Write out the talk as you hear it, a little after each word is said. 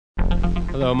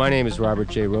Hello, my name is Robert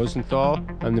J. Rosenthal.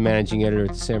 I'm the managing editor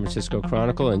at the San Francisco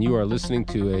Chronicle, and you are listening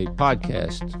to a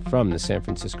podcast from the San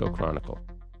Francisco Chronicle.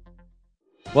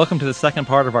 Welcome to the second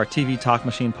part of our TV Talk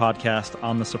Machine podcast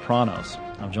on The Sopranos.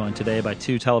 I'm joined today by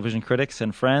two television critics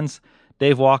and friends,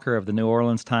 Dave Walker of the New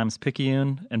Orleans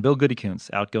Times-Picayune and Bill Goodykoontz,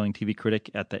 outgoing TV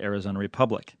critic at the Arizona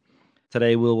Republic.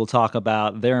 Today we'll talk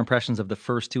about their impressions of the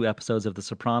first two episodes of The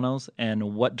Sopranos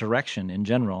and what direction, in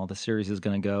general, the series is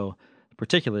going to go,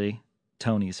 particularly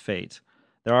Tony's fate.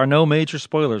 There are no major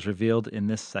spoilers revealed in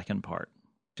this second part.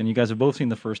 And you guys have both seen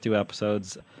the first two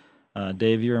episodes.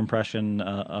 Dave, your impression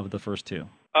of the first two?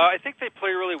 I think they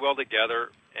play really well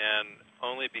together, and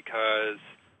only because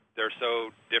they're so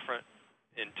different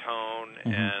in tone,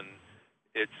 and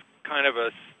it's kind of a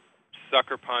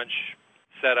sucker punch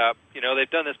setup. You know, they've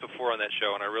done this before on that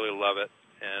show, and I really love it.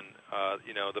 And,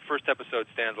 the first episode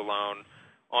stands alone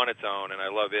on its own, and I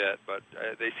love it, but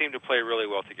they seem to play really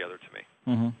well together to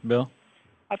me. Bill?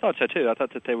 I thought so, too. I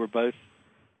thought that they're both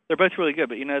really good,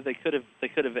 but, they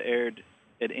could have aired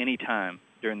at any time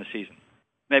during the season.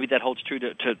 Maybe that holds true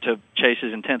to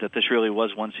Chase's intent that this really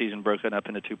was one season broken up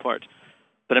into two parts.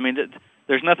 But,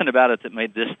 there's nothing about it that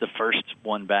made this the first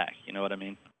one back. You know what I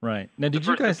mean? Right. Now, The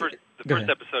first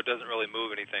episode doesn't really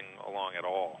move anything along at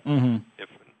all, if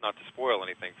not to spoil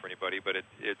anything for anybody, but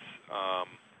it's...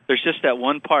 There's just that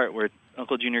one part where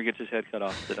Uncle Junior gets his head cut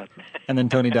off. And then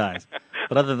Tony dies.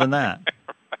 But other than that...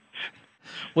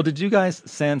 Well, did you guys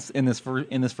sense in this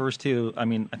first two? I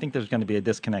think there's going to be a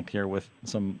disconnect here with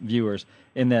some viewers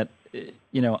in that,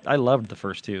 I loved the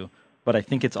first two, but I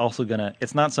think it's also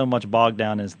it's not so much bogged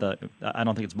down as I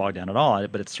don't think it's bogged down at all,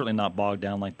 but it's certainly not bogged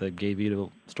down like the Gay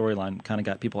Vito storyline kind of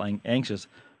got people anxious.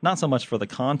 Not so much for the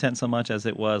content so much as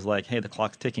it was like, hey, the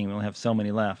clock's ticking, we only have so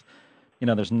many left.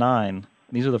 There's 9.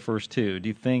 These are the first two. Do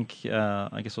you think,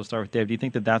 I guess we'll start with Dave, do you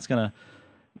think that that's going to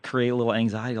create a little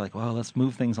anxiety, like, well, let's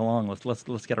move things along,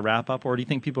 let's get a wrap up, or do you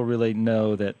think people really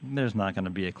know that there's not going to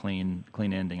be a clean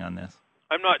ending on this?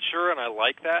 I'm not sure, and I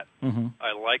like that.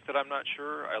 I like that I'm not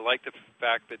sure. I like the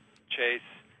fact that Chase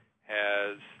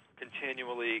has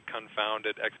continually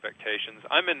confounded expectations.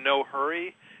 I'm in no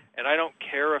hurry, and I don't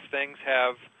care if things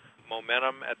have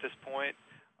momentum at this point.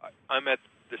 I'm at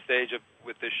the stage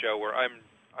with this show where I'm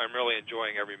really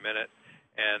enjoying every minute.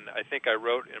 And I think I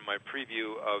wrote in my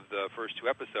preview of the first two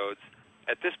episodes,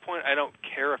 at this point, I don't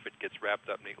care if it gets wrapped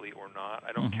up neatly or not.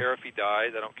 I don't care if he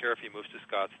dies. I don't care if he moves to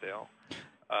Scottsdale.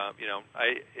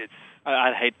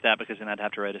 I'd hate that because then I'd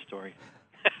have to write a story.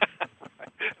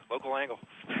 Local angle.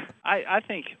 I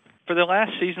think for the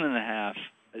last season and a half,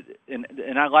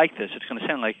 and I like this. It's going to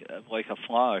sound like a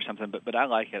flaw or something, but I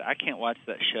like it. I can't watch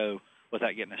that show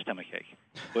without getting a stomachache,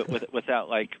 without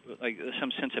like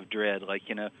some sense of dread,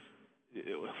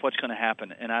 what's going to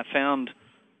happen. And I found,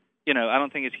 I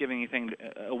don't think it's giving anything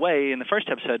away in the first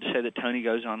episode to say that Tony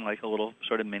goes on like a little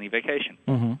sort of mini vacation.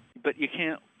 But you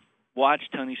can't watch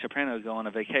Tony Soprano go on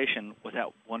a vacation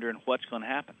without wondering what's going to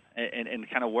happen and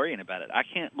kind of worrying about it. I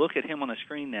can't look at him on the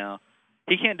screen now.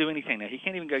 He can't do anything now. He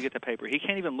can't even go get the paper. He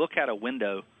can't even look out a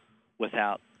window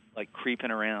without like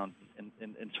creeping around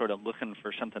and sort of looking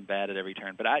for something bad at every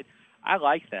turn. But I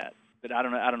like that. But I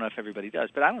don't know if everybody does.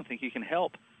 But I don't think you can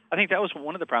help. I think that was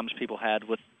one of the problems people had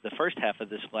with the first half of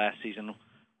this last season,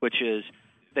 which is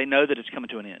they know that it's coming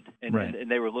to an end, and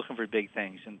they were looking for big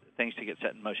things and things to get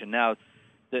set in motion. Now,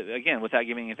 again, without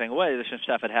giving anything away, there's some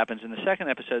stuff that happens in the second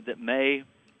episode that may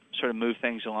sort of move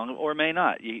things along or may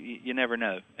not. You never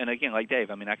know. And again, like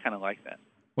Dave, I kind of like that.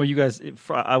 Well, you guys,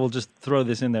 I will just throw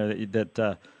this in there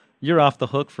that you're off the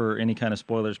hook for any kind of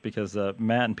spoilers because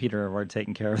Matt and Peter have already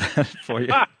taken care of that for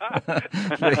you.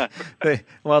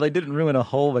 While they didn't ruin a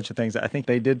whole bunch of things, I think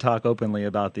they did talk openly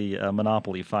about the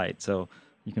Monopoly fight. So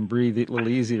you can breathe a little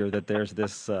easier that there's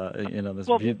this,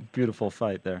 beautiful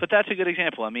fight there. But that's a good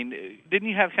example. Didn't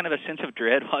you have kind of a sense of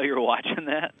dread while you were watching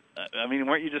that?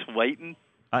 Weren't you just waiting?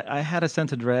 I had a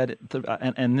sense of dread,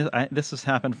 and this has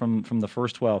happened from the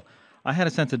first 12. I had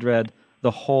a sense of dread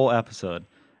the whole episode.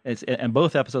 And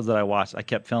both episodes that I watched, I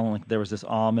kept feeling like there was this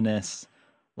ominous,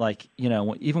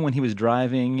 even when he was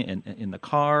driving in the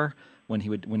car, when he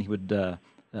would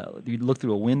you'd look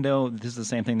through a window. This is the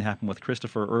same thing that happened with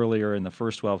Christopher earlier in the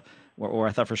first 12, where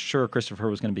I thought for sure Christopher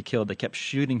was going to be killed. They kept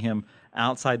shooting him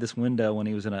outside this window when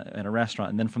he was in a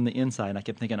restaurant, and then from the inside, I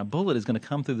kept thinking a bullet is going to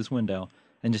come through this window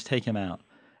and just take him out.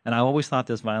 And I always thought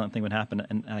this violent thing would happen,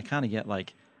 and I kind of I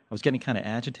was getting kind of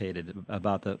agitated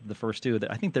about the first two.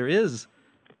 I think there is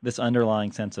this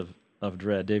underlying sense of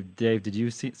dread. Dave, did you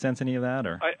sense any of that?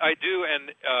 Or I do, and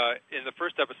in the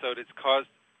first episode, it's caused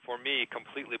for me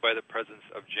completely by the presence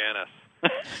of Janice.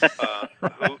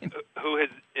 who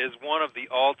is one of the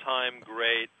all-time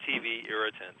great TV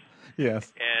irritants.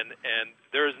 Yes. And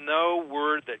there's no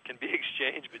word that can be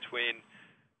exchanged between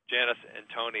Janice and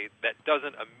Tony that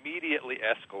doesn't immediately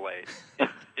escalate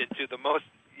into the most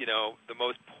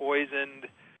poisoned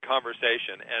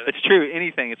conversation. And it's true.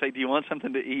 Anything. It's like, do you want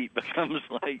something to eat? Becomes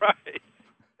like right.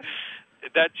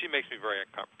 That she makes me very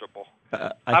uncomfortable.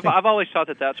 I've always thought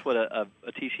that's what a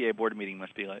TCA board meeting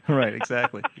must be like. Right,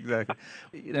 exactly.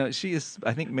 She is.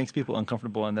 I think makes people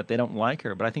uncomfortable in that they don't like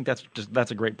her. But I think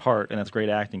that's a great part, and that's great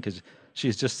acting because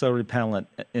she's just so repellent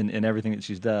in everything that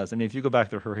she does. And if you go back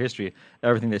through her history,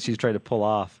 everything that she's tried to pull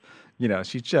off,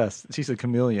 she's a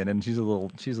chameleon, and she's a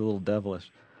little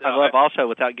devilish. I love also,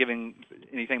 without giving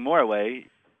anything more away,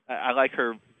 I like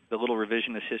the little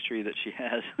revisionist history that she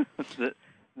has.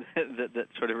 that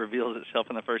sort of reveals itself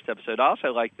in the first episode. I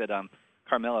also like that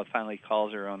Carmela finally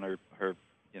calls her on her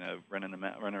running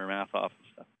her mouth off and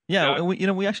stuff. Yeah,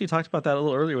 we actually talked about that a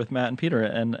little earlier with Matt and Peter,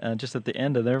 and just at the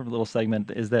end of their little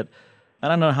segment is that I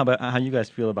don't know how you guys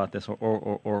feel about this,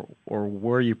 or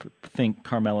where you think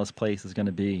Carmela's place is going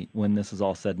to be when this is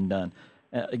all said and done.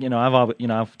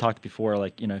 I've talked before,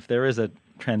 if there is a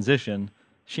transition,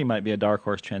 she might be a dark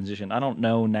horse transition. I don't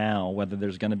know now whether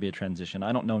there's going to be a transition.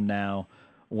 I don't know now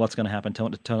what's going to happen to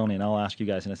Tony, and I'll ask you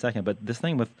guys in a second. But this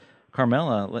thing with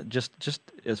Carmela, just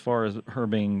as far as her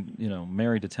being,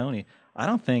 married to Tony, I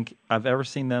don't think I've ever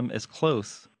seen them as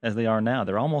close as they are now.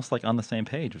 They're almost like on the same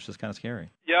page, which is kind of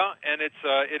scary. Yeah, and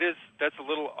that's a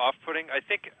little off-putting. I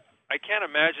think I can't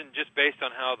imagine, just based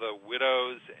on how the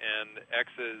widows and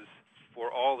exes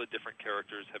for all the different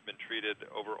characters have been treated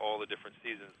over all the different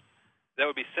seasons. That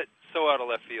would be so out of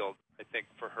left field, I think,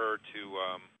 for her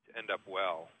to end up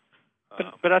well.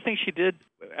 But I think she did,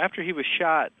 after he was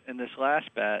shot in this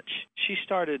last batch, she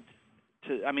started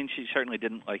to, she certainly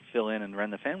didn't fill in and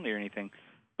run the family or anything,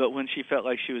 but when she felt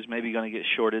like she was maybe going to get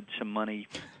shorted some money,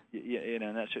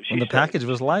 and that's what she. When the package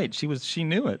was light, she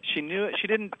knew it. She knew it. She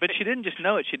didn't just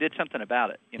know it. She did something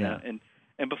about it, know.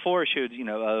 And before she would,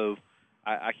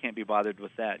 I can't be bothered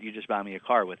with that. You just buy me a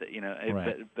car with it,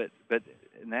 Right. But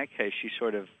in that case, she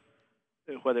sort of,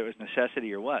 whether it was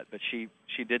necessity or what, but she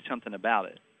did something about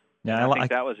it. Yeah, I think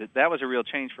that was a real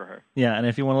change for her. Yeah, and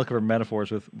if you want to look at her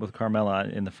metaphors with Carmela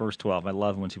in the first 12, I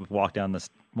love when she would walk down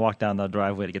the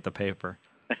driveway to get the paper.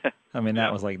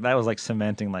 That was like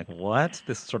cementing what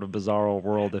this sort of bizarro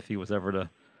world if he was ever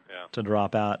to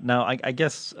drop out. Now, I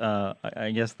guess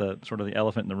the sort of the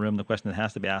elephant in the room, the question that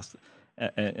has to be asked,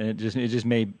 and it just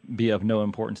may be of no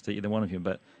importance to either one of you,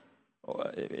 but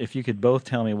if you could both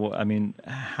tell me,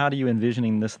 how do you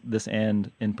envisioning this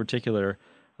end in particular?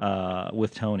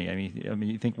 With Tony,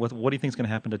 you think what do you think is going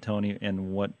to happen to Tony,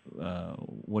 and what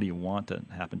do you want to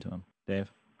happen to him,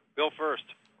 Dave? Bill first.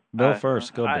 Bill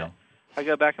first. Go, Bill. I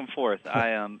go back and forth.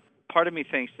 Part of me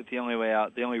thinks that the only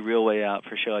real way out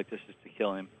for a show like this is to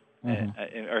kill him,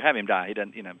 or have him die. He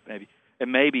doesn't,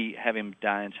 maybe have him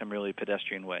die in some really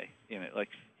pedestrian way. Like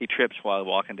he trips while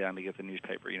walking down to get the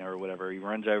newspaper, or whatever. He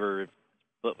runs over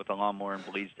with a lawnmower and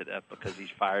bleeds to death because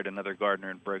he's fired another gardener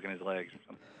and broken his legs or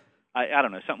something. I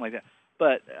don't know, something like that.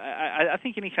 But I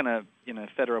think any kind of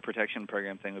federal protection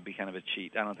program thing would be kind of a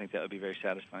cheat. I don't think that would be very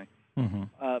satisfying. Mm-hmm.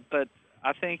 But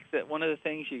I think that one of the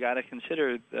things you got to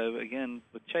consider, again,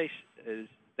 with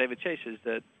David Chase, is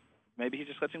that maybe he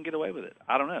just lets him get away with it.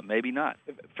 I don't know, maybe not.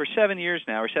 For 7 years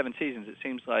now, or 7 seasons, it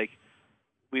seems like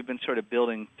we've been sort of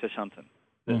building to something.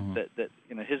 That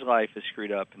his life is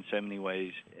screwed up in so many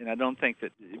ways, and I don't think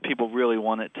that people really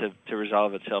want it to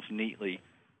resolve itself neatly.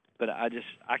 But I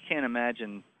can't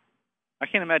imagine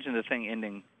the thing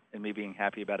ending and me being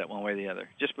happy about it one way or the other.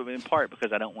 Just in part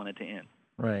because I don't want it to end.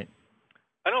 Right.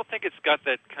 I don't think it's got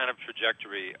that kind of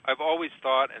trajectory. I've always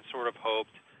thought and sort of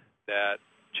hoped that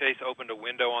Chase opened a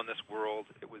window on this world.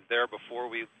 It was there before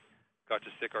we got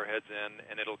to stick our heads in,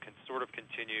 and it'll sort of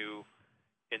continue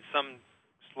in some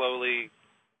slowly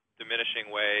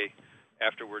diminishing way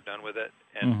after we're done with it.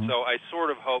 And so I sort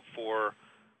of hope for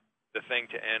the thing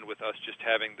to end with us just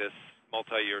having this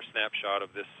multi-year snapshot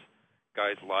of this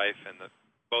guy's life and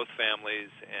both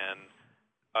families. And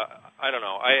I don't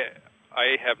know.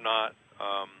 I have not.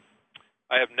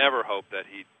 I have never hoped that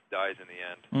he dies in the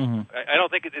end. I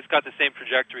don't think it's got the same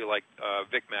trajectory like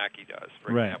Vic Mackey does,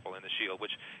 for example, in The Shield,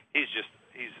 which he's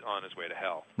on his way to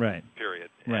hell. Right. Period.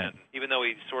 Right. And even though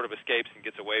he sort of escapes and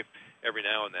gets away every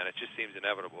now and then, it just seems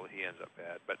inevitable he ends up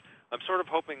bad. But I'm sort of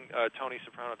hoping Tony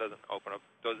Soprano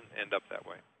doesn't end up that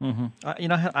way.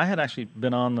 I had actually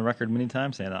been on the record many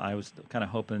times saying that I was kind of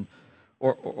hoping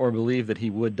or believed that he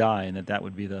would die, and that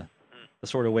would be the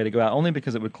sort of way to go out, only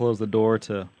because it would close the door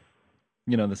to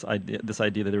this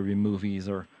idea that there would be movies,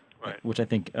 or Right. which I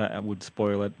think would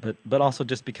spoil it, but also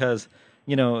just because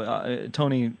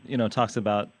Tony talks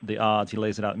about the odds. He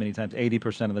lays it out many times.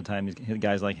 80% of the time, these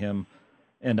guys like him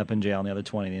end up in jail, and the other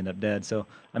 20 they end up dead. So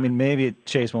I mean, maybe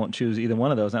Chase won't choose either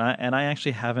one of those. And I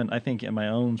actually haven't. I think in my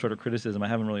own sort of criticism, I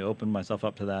haven't really opened myself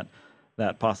up to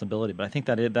that possibility. But I think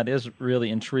that is really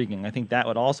intriguing. I think that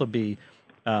would also be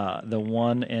the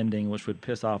one ending which would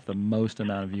piss off the most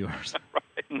amount of viewers.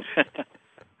 Right.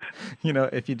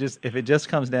 If it just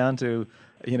comes down to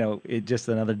it just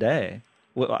another day.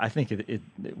 Well, I think it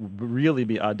would really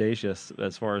be audacious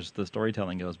as far as the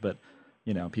storytelling goes, but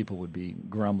people would be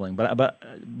grumbling.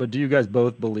 But do you guys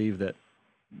both believe that?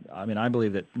 I mean, I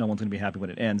believe that no one's going to be happy when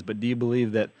it ends. But do you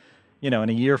believe that in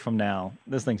a year from now,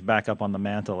 this thing's back up on the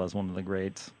mantle as one of the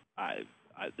greats?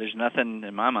 There's nothing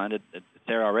in my mind. It's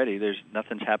there already. There's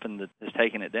nothing's happened that has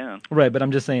taken it down. Right, but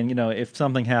I'm just saying, if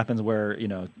something happens where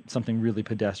something really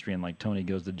pedestrian, like Tony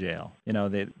goes to jail,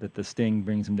 that the sting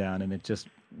brings him down, and it just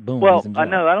boom. Well, he's in jail. I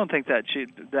know. I don't think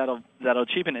that'll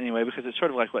cheapen it anyway, because it's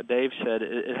sort of like what Dave said.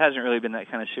 It hasn't really been that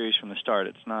kind of series from the start.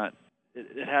 It's not.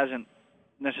 It hasn't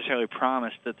necessarily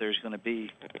promised that there's going to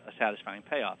be a satisfying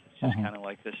payoff. It's just kind of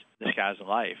like this guy's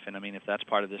life. And I mean, if that's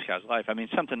part of this guy's life, I mean,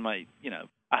 something might,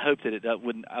 I hope that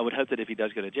I would hope that if he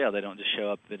does go to jail, they don't just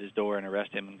show up at his door and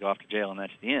arrest him and go off to jail, and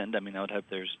that's the end. I mean, I would hope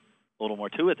there's a little more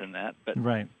to it than that. But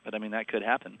right. But I mean, that could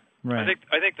happen. Right.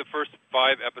 I think the first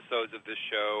 5 episodes of this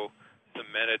show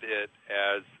cemented it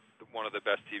as one of the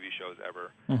best TV shows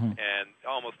ever, and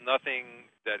almost nothing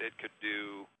that it could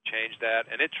do changed that.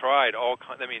 And it tried all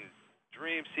kinds. I mean,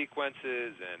 dream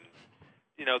sequences, and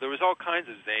there was all kinds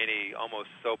of zany, almost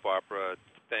soap opera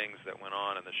things that went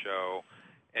on in the show,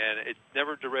 and it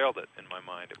never derailed it in my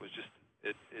mind. It was just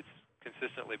it's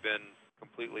consistently been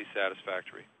completely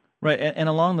satisfactory. Right, and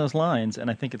along those lines,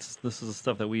 and I think this is the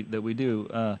stuff that we do.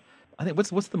 I think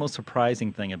what's the most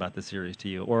surprising thing about the series to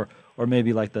you, or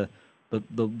maybe like the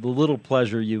little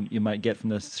pleasure you might get from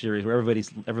this series, where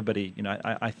everybody.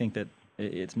 I think that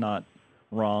it's not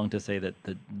wrong to say that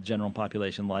the general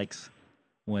population likes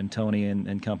when Tony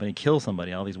and company kill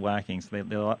somebody, all these whackings. They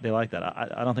like that.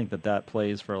 I don't think that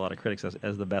plays for a lot of critics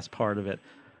as the best part of it.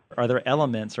 Are there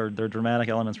elements, or there dramatic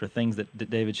elements, or things that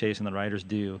David Chase and the writers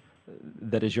do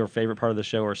that is your favorite part of the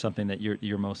show, or something that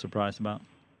you're most surprised about?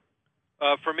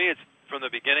 For me, it's from the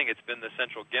beginning. It's been the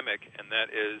central gimmick, and that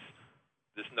is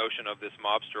this notion of this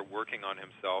mobster working on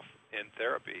himself in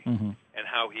therapy, and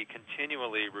how he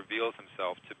continually reveals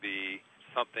himself to be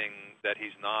something that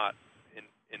he's not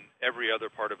in every other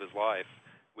part of his life,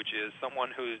 which is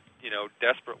someone who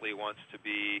desperately wants to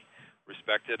be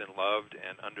respected and loved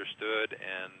and understood.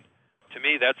 And to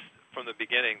me, that's from the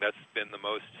beginning. That's been the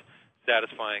most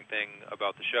satisfying thing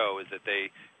about the show, is that they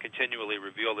continually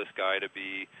reveal this guy to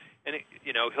be, and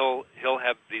he'll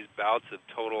have these bouts of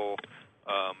total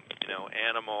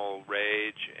animal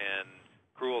rage and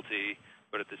cruelty,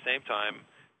 but at the same time,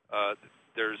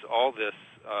 there's all this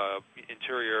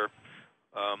interior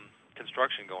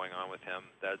construction going on with him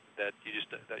that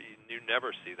you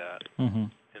never see that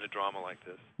in a drama like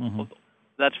this. Well,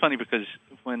 that's funny, because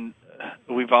when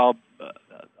we've all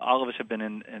of us have been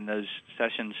in those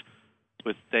sessions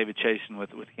with David Chase and with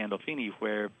Gandolfini,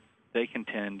 where they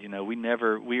contend,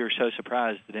 we are so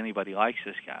surprised that anybody likes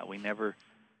this guy. We never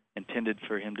intended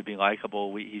for him to be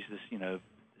likable. He's this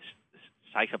this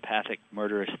psychopathic,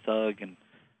 murderous thug, and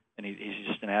he's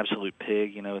just an absolute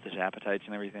pig, with his appetites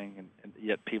and everything, and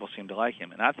yet people seem to like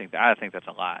him. And I think that's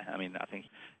a lie. I mean, I think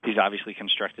he's obviously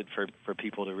constructed for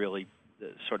people to really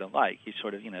sort of like. He's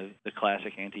sort of, the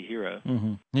classic anti-hero.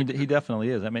 He definitely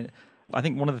is. I mean, I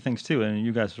think one of the things too, and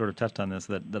you guys sort of touched on this,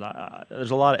 that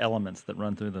there's a lot of elements that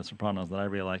run through The Sopranos that I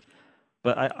really like,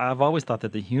 but I've always thought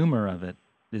that the humor of it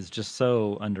is just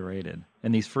so underrated.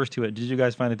 And these first two, did you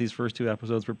guys find that these first 2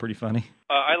 episodes were pretty funny?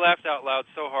 I laughed out loud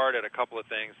so hard at a couple of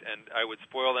things, and I would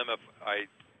spoil them if I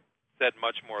said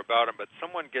much more about them, but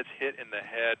someone gets hit in the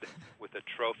head with a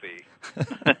trophy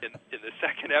in the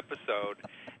second episode,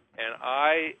 and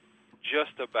I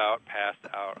just about passed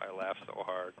out. I laughed so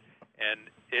hard.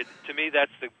 And to me,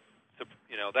 that's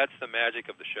the magic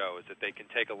of the show, is that they can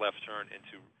take a left turn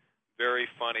into very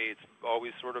funny. It's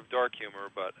always sort of dark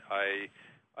humor, but I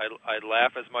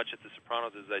laugh as much at The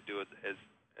Sopranos as I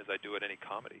do at any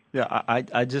comedy. Yeah,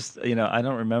 I just I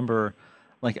don't remember,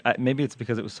 maybe it's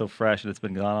because it was so fresh and it's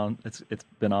been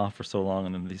been off for so long,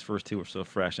 and then these first 2 were so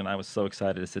fresh, and I was so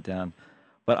excited to sit down.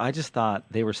 But I just thought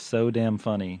they were so damn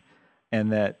funny,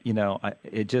 and that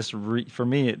it just for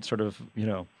me it sort of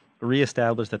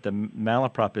reestablished that the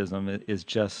malapropism is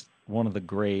just one of the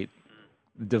great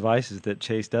devices that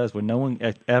Chase does when no one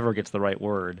ever gets the right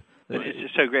word. It's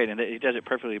just so great, and he does it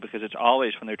perfectly because it's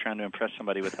always when they're trying to impress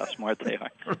somebody with how smart they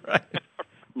are. Right.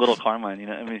 Little Carmine, you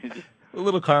know, I mean,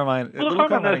 Little Carmine. Little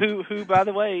Carmine, who, by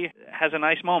the way, has a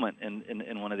nice moment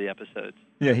in one of the episodes.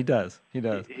 Yeah, he does.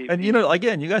 And, you know,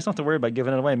 again, you guys don't have to worry about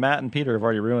giving it away. Matt and Peter have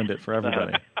already ruined it for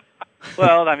everybody.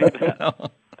 Well, I mean,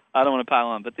 I don't want to pile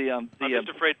on, but I'm just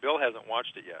afraid Bill hasn't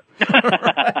watched it yet.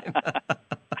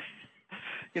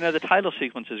 You know, the title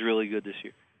sequence is really good this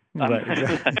year. Right,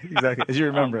 exactly. As you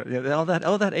remember it. Yeah, all that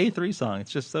A3 song.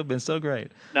 It's just been so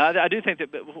great. No, I do think that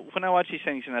when I watch these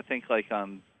things, and I think like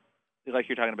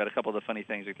you're talking about a couple of the funny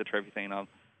things, like the trophy thing and all,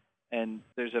 and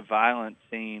there's a violent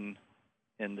scene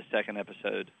in the second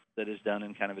episode that is done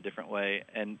in kind of a different way,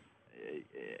 and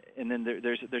then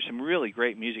there's some really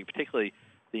great music, particularly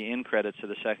the end credits of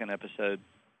the second episode.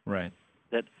 Right.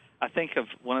 That I think of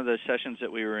one of those sessions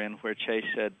that we were in where Chase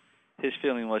said his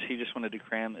feeling was he just wanted to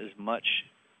cram as much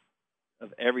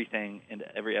of everything into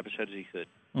every episode as he could.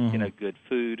 Mm-hmm. You know, good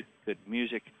food, good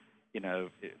music. You know,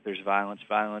 if there's violence.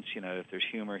 You know, if there's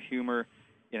humor.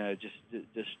 You know, just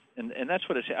and that's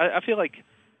what it's. I feel like,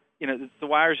 you know, The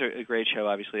Wire's a great show.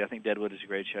 Obviously, I think Deadwood is a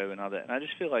great show and all that. And I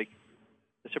just feel like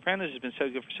The Sopranos has been so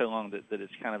good for so long that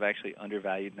it's kind of actually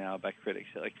undervalued now by critics.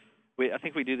 Like, I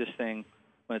think we do this thing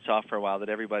when it's off for a while that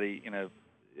everybody, you know,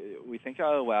 we think,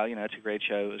 oh wow, you know, it's a great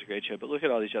show. It was a great show, but look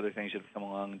at all these other things that have come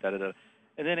along and da-da-da.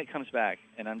 And then it comes back,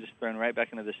 and I'm just thrown right back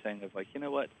into this thing of like, you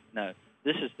know what? No,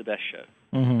 this is the best show.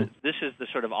 Mm-hmm. This is the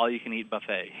sort of all-you-can-eat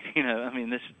buffet. You know, I mean,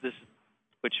 this,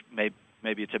 which maybe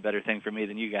it's a better thing for me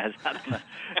than you guys. I don't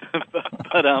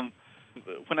know.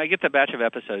 but when I get the batch of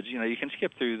episodes, you know, you can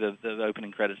skip through the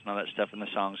opening credits and all that stuff and the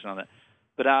songs and all that.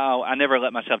 But I never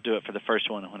let myself do it for the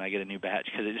first one when I get a new batch,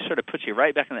 because it just sort of puts you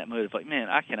right back in that mood of like, man,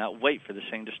 I cannot wait for this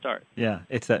thing to start. Yeah,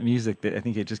 it's that music that I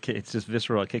think it's just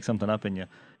visceral. It kicks something up in you.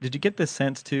 Did you get this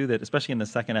sense too that, especially in the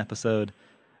second episode,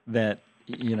 that,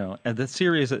 you know, as the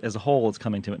series as a whole is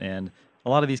coming to an end, a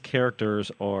lot of these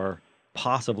characters are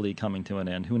possibly coming to an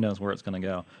end. Who knows where it's going to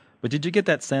go? But did you get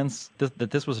that sense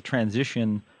that this was a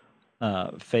transition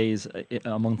phase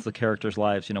amongst the characters'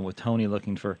 lives? You know, with Tony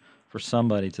looking for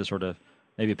somebody to sort of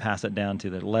maybe pass it down to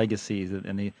the legacies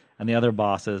and the other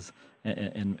bosses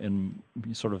and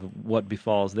sort of what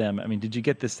befalls them. I mean, did you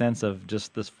get this sense of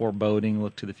just this foreboding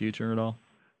look to the future at all?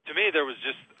 To me, there was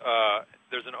just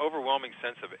there's an overwhelming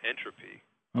sense of entropy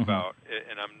about it,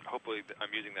 and hopefully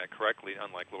I'm using that correctly,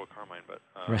 unlike Little Carmine. But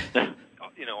right.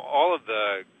 You know, all of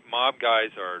the mob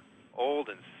guys are old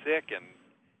and sick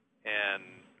and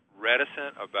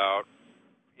reticent about,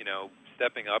 you know,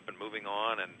 stepping up and moving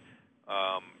on, and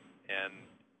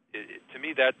to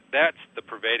me that's the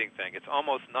pervading thing. It's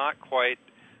almost not quite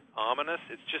ominous.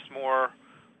 It's just more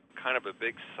kind of a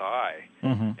big sigh.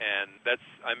 Mm-hmm. And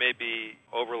I may be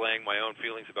overlaying my own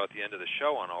feelings about the end of the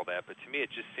show on all that, but to me it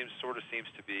just seems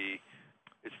to be,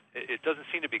 it doesn't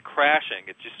seem to be crashing.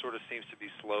 It just sort of seems to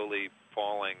be slowly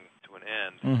falling to an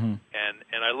end. Mm-hmm.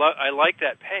 And I like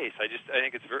that pace. I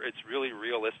think it's really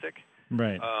realistic.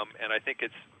 Right. And I think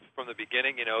it's from the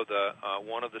beginning. You know,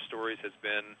 one of the stories has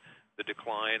been the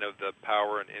decline of the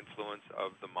power and influence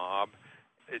of the mob.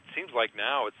 It seems like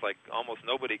now it's like almost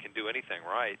nobody can do anything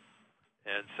right,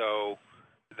 and so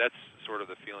that's sort of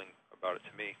the feeling about it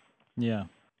to me. Yeah.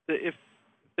 If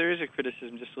there is a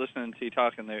criticism, just listening to you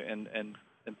talking there and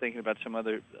thinking about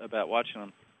about watching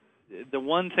them, the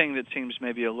one thing that seems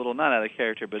maybe a little not out of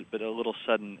character, but a little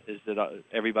sudden, is that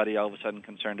everybody all of a sudden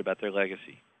concerned about their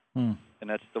legacy. And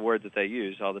that's the word that they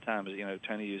use all the time. You know,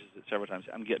 Tony uses it several times.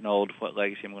 I'm getting old. What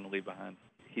legacy I'm going to leave behind?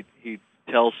 He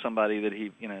tells somebody that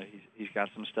he's got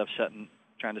some stuff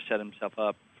trying to set himself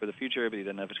up for the future, but he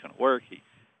doesn't know if it's going to work.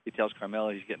 He tells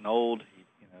Carmela he's getting old.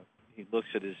 He looks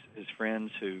at his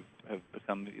friends who have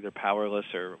become either powerless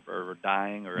or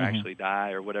dying or actually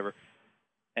die or whatever.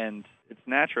 And it's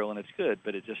natural and it's good,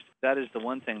 but that is the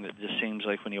one thing that just seems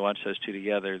like when you watch those two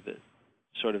together that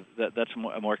sort of that's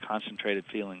a more concentrated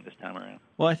feeling this time around.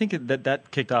 Well, I think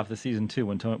that kicked off the season 2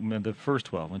 when the first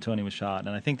 12 when Tony was shot,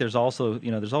 and I think there's also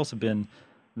been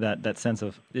that sense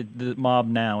of the mob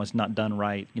now is not done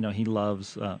right. You know, he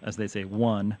loves, as they say,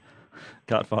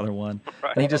 Godfather 1,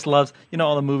 right. And he just loves, you know,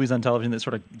 all the movies on television that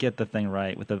sort of get the thing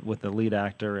right with the lead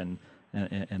actor and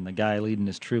the guy leading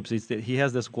his troops. He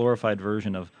has this glorified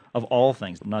version of all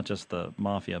things, not just the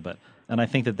mafia, and I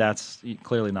think that's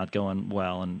clearly not going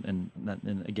well. And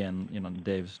again, you know,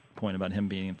 Dave's point about him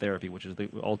being in therapy, which is the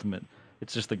ultimate.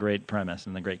 It's just the great premise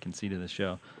and the great conceit of the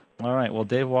show. All right, well,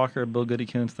 Dave Walker, Bill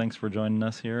Goodykoontz, thanks for joining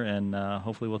us here, and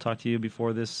hopefully we'll talk to you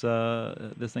before this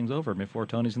thing's over, before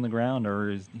Tony's in the ground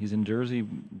or he's in Jersey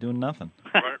doing nothing.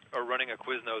 Or running a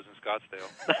Quiznos in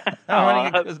Scottsdale.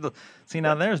 Running a Quiznos. See,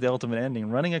 now there's the ultimate ending.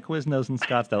 Running a Quiznos in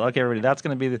Scottsdale. Okay, everybody, that's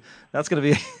going to be.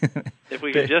 If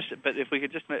we could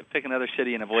just pick another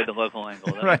city and avoid the local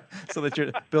angle, right? So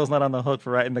that Bill's not on the hook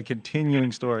for writing the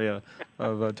continuing story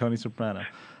of Tony Soprano.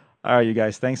 All right, you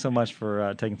guys, thanks so much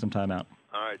for taking some time out.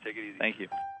 All right, take it easy. Thank you.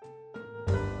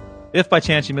 If by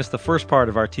chance you missed the first part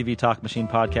of our TV Talk Machine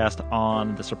podcast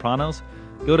on The Sopranos,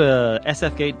 go to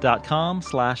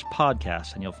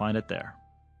sfgate.com/podcast and you'll find it there.